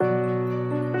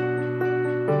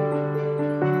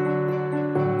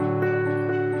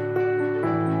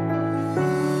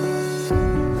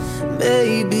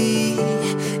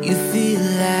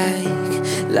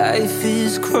Life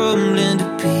is crumbling to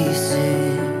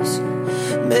pieces.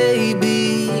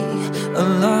 Maybe a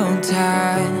long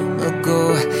time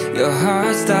ago your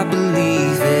heart stopped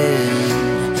believing.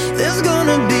 There's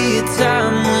gonna be a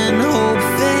time when hope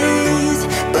fades,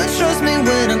 but trust me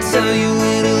when I tell you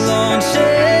it'll all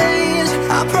change.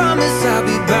 I promise I'll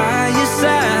be by your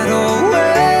side always.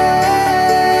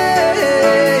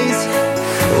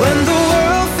 When the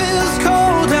world feels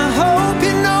cold, I hope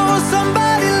you know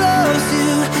somebody loves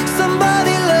you.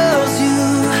 Somebody loves you.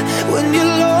 When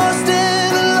you're lost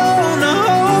and alone, I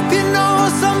hope you know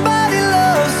somebody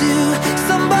loves you.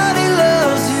 Somebody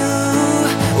loves you.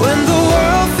 When the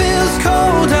world feels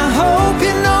cold, I hope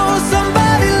you know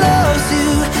somebody loves you.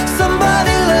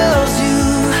 Somebody loves you.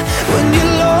 When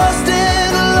you're lost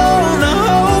and alone, I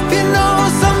hope you know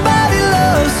somebody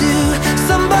loves you.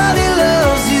 Somebody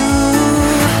loves you.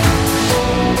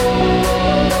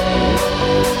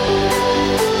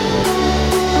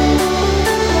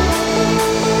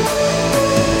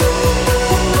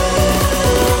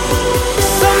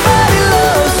 Somebody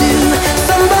loves you.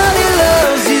 Somebody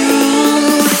loves you.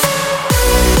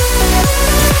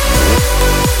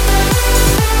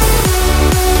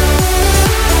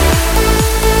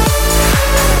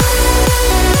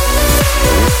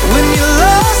 When you're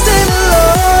lost and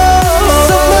alone,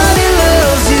 somebody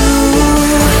loves you.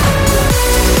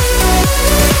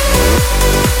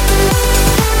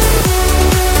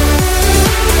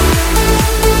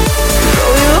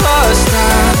 Though your heart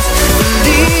stops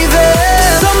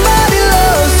believing, somebody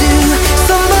loves you.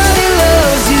 Somebody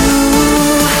loves you.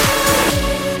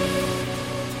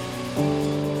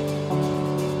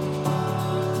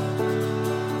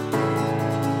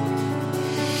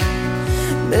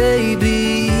 Maybe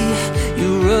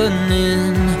you're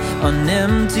running on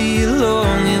empty,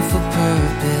 longing for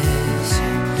purpose.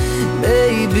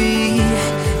 Maybe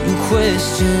you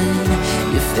question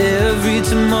if every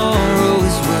tomorrow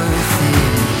is worth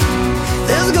it.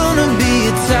 There's gonna be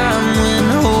a time when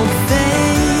hope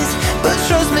fades, but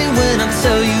trust me when I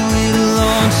tell you it'll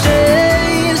all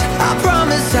change. I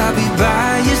promise I'll be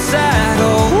by your side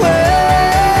always.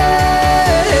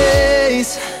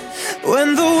 When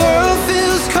the